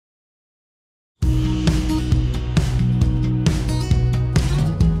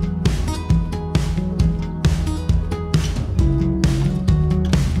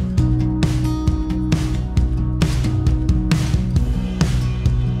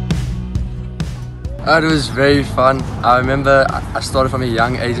It was very fun. I remember I started from a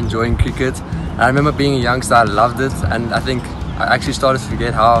young age enjoying cricket. And I remember being a youngster, I loved it, and I think I actually started to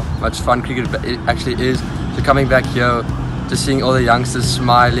forget how much fun cricket it actually is. So coming back here, just seeing all the youngsters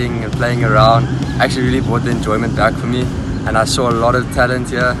smiling and playing around actually really brought the enjoyment back for me. And I saw a lot of talent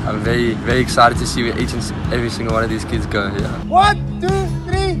here. I'm very, very excited to see where each and every single one of these kids go here. 1, 2,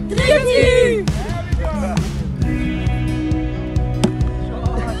 3, Trinity!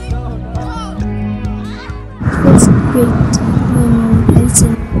 It's great. It's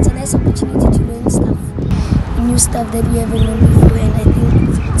a nice opportunity to learn stuff, new stuff that we haven't known before, and I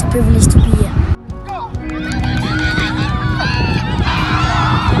think it's a privilege to be here.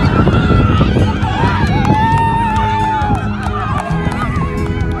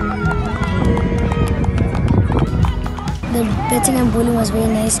 The batting and bowling was very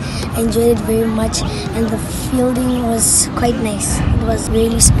nice. I enjoyed it very much, and the fielding was quite nice. It was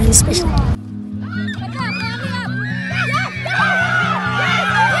really, really special.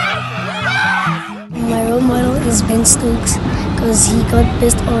 My role model is Ben Stokes because he got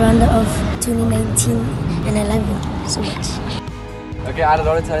best all-rounder of 2019, and I love him so much. Okay, I had a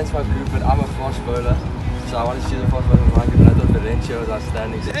lot of talent in my group, but I'm a fast bowler, so I want to see the fast bowler in my group, and I thought Valencia was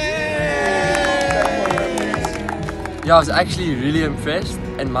outstanding. Yeah, I was actually really impressed.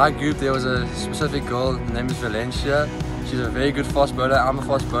 In my group there was a specific girl, her name is Valencia. She's a very good fast bowler. I'm a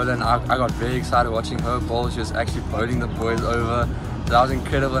fast bowler, and I got very excited watching her bowl. She was actually bowling the boys over. So that was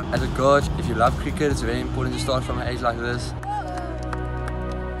incredible. As a coach, if you love cricket, it's very important to start from an age like this.